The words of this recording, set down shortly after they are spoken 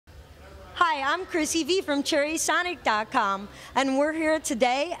Hi, I'm Chrissy V from CherrySonic.com, and we're here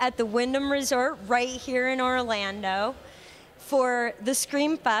today at the Wyndham Resort right here in Orlando for the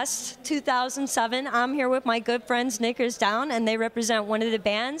Scream Fest 2007. I'm here with my good friends Knickers Down, and they represent one of the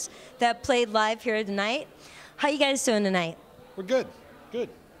bands that played live here tonight. How you guys doing tonight? We're good. Good.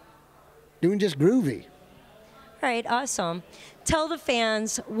 Doing just groovy. All right, awesome. Tell the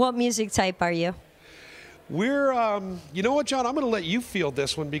fans, what music type are you? We're, you know what, John? I'm going to let you field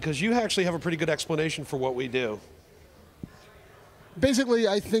this one because you actually have a pretty good explanation for what we do. Basically,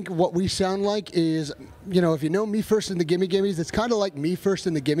 I think what we sound like is, you know, if you know Me First in the Gimme Gimmes, it's kind of like Me First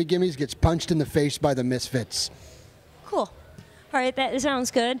in the Gimme Gimmes gets punched in the face by the Misfits. Cool. All right, that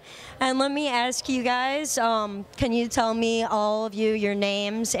sounds good. And let me ask you guys, can you tell me, all of you, your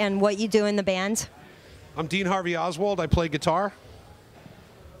names and what you do in the band? I'm Dean Harvey Oswald. I play guitar.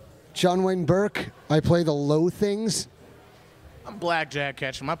 John Wayne Burke, I play the low things. I'm Blackjack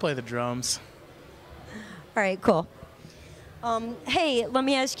Ketchum. I play the drums. All right, cool. Hey, let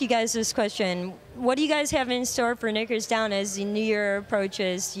me ask you guys this question. What do you guys have in store for Knickers Down as the new year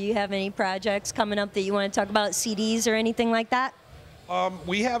approaches? Do you have any projects coming up that you want to talk about, CDs or anything like that?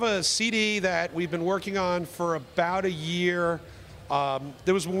 We have a CD that we've been working on for about a year.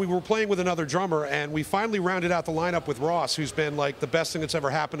 There was when we were playing with another drummer, and we finally rounded out the lineup with Ross, who's been like the best thing that's ever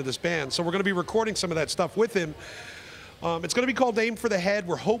happened to this band. So we're going to be recording some of that stuff with him. It's going to be called Aim for the Head.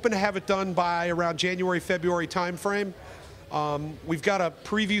 We're hoping to have it done by around January, February timeframe. We've got a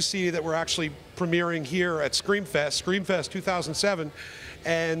preview CD that we're actually premiering here at Screamfest 2007.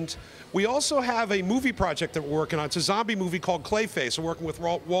 And we also have a movie project that we're working on. It's a zombie movie called Clayface. We're working with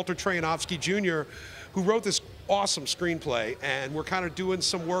Walter Trayanovsky Jr., who wrote this awesome screenplay, and we're kind of doing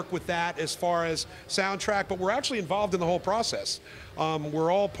some work with that as far as soundtrack, but we're actually involved in the whole process.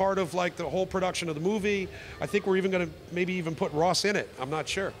 We're all part of like the whole production of the movie. I think we're even going to maybe even put Ross in it. I'm not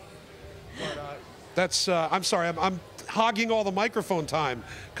sure. But that's, I'm sorry, I'm hogging all the microphone time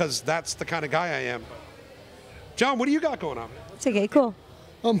because that's the kind of guy I am. John, what do you got going on? It's okay, cool.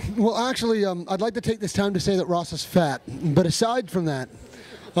 Well, actually, I'd like to take this time to say that Ross is fat, but aside from that,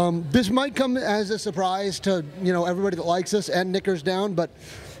 this might come as a surprise to, you know, everybody that likes us and Knickers Down, but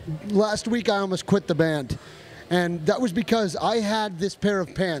last week I almost quit the band. And that was because I had this pair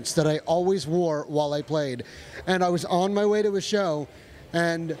of pants that I always wore while I played. And I was on my way to a show,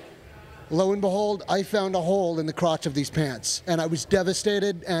 and lo and behold, I found a hole in the crotch of these pants. And I was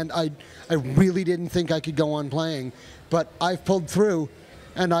devastated, and I really didn't think I could go on playing. But I've pulled through,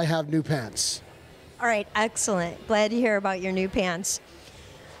 and I have new pants. All right, excellent. Glad to hear about your new pants.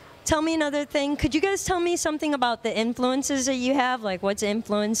 Tell me another thing. Could you guys tell me something about the influences that you have? Like what's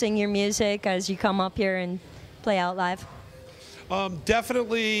influencing your music as you come up here and play out live?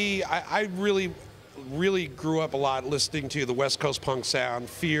 Definitely, I really grew up a lot listening to the West Coast punk sound,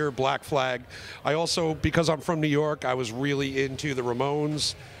 Fear, Black Flag. I also, because I'm from New York, I was really into the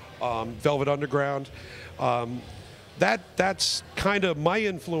Ramones, Velvet Underground. That's kind of my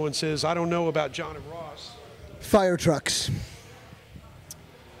influences. I don't know about John and Ross. Fire trucks.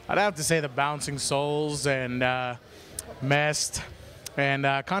 I'd have to say the Bouncing Souls and Mest. And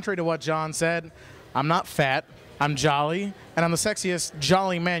contrary to what John said, I'm not fat, I'm jolly, and I'm the sexiest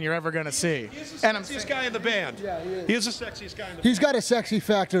jolly man you're ever going to see. He is the sexiest guy in the band. Yeah, he is the sexiest guy in the band. He's got a sexy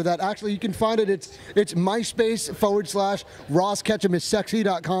factor that actually you can find it. It's MySpace/Ross Ketchum is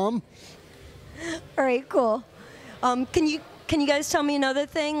sexy.com. All right, cool. Can you guys tell me another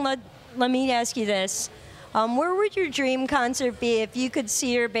thing? Let me ask you this. Where would your dream concert be if you could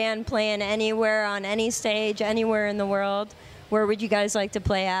see your band playing anywhere, on any stage, anywhere in the world? Where would you guys like to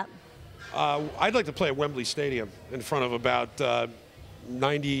play at? I'd like to play at Wembley Stadium in front of about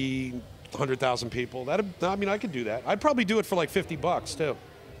 100,000 people. I mean, I could do that. I'd probably do it for like $50 too.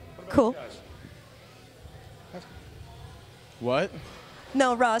 Cool. What?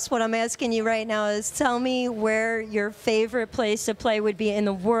 No, Ross, what I'm asking you right now is tell me where your favorite place to play would be in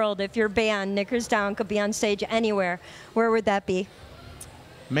the world if your band, Knickers Down, could be on stage anywhere. Where would that be?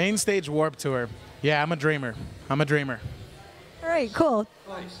 Main Stage Warped Tour. Yeah, I'm a dreamer. I'm a dreamer. All right, cool.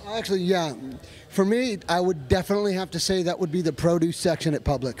 Actually, yeah. For me, I would definitely have to say that would be the produce section at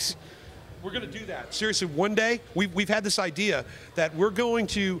Publix. We're going to do that. Seriously, one day, we've had this idea that we're going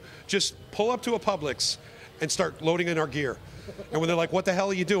to just pull up to a Publix and start loading in our gear. And when they're like, what the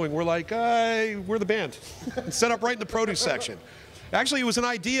hell are you doing? We're like, we're the band. Set up right in the produce section. Actually, it was an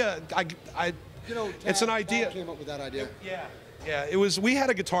idea. It's an idea. Came up with that idea. Yeah, it was. We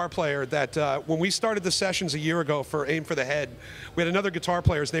had a guitar player that when we started the sessions a year ago for Aim for the Head, we had another guitar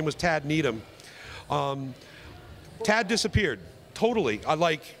player. His name was Tad Needham. Tad disappeared totally.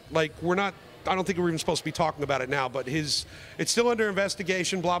 We're not I don't think we're even supposed to be talking about it now, but it's still under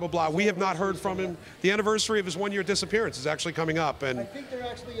investigation, blah, blah, blah. We have not heard from him. The anniversary of his 1-year disappearance is actually coming up. And I think they're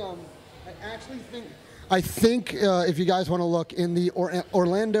actually, I think if you guys want to look in the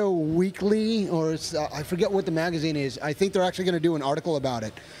Orlando Weekly, or I forget what the magazine is, I think they're actually going to do an article about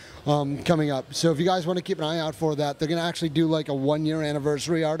it coming up. So if you guys want to keep an eye out for that, they're going to actually do like a 1-year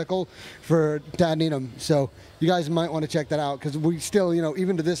anniversary article for Tad Needham. So you guys might want to check that out, because we still,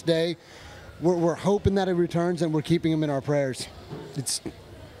 even to this day, we're hoping that it returns, and we're keeping him in our prayers.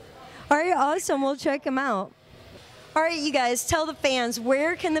 All right, awesome. We'll check him out. All right, you guys, tell the fans,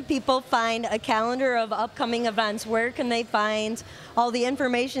 where can the people find a calendar of upcoming events? Where can they find all the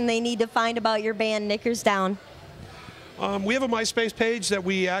information they need to find about your band, Knickers Down? We have a MySpace page that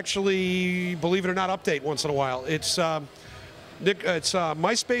we actually, believe it or not, update once in a while. It's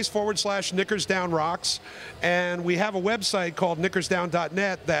MySpace/Knickers Down Rocks, and we have a website called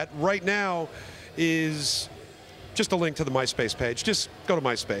knickersdown.net that right now is just a link to the MySpace page. Just go to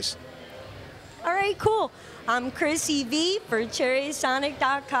MySpace. All right, cool. I'm Chrissy V for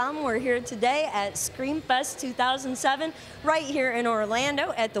CherrySonic.com. We're here today at Screamfest 2007 right here in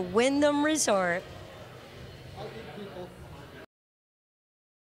Orlando at the Wyndham Resort.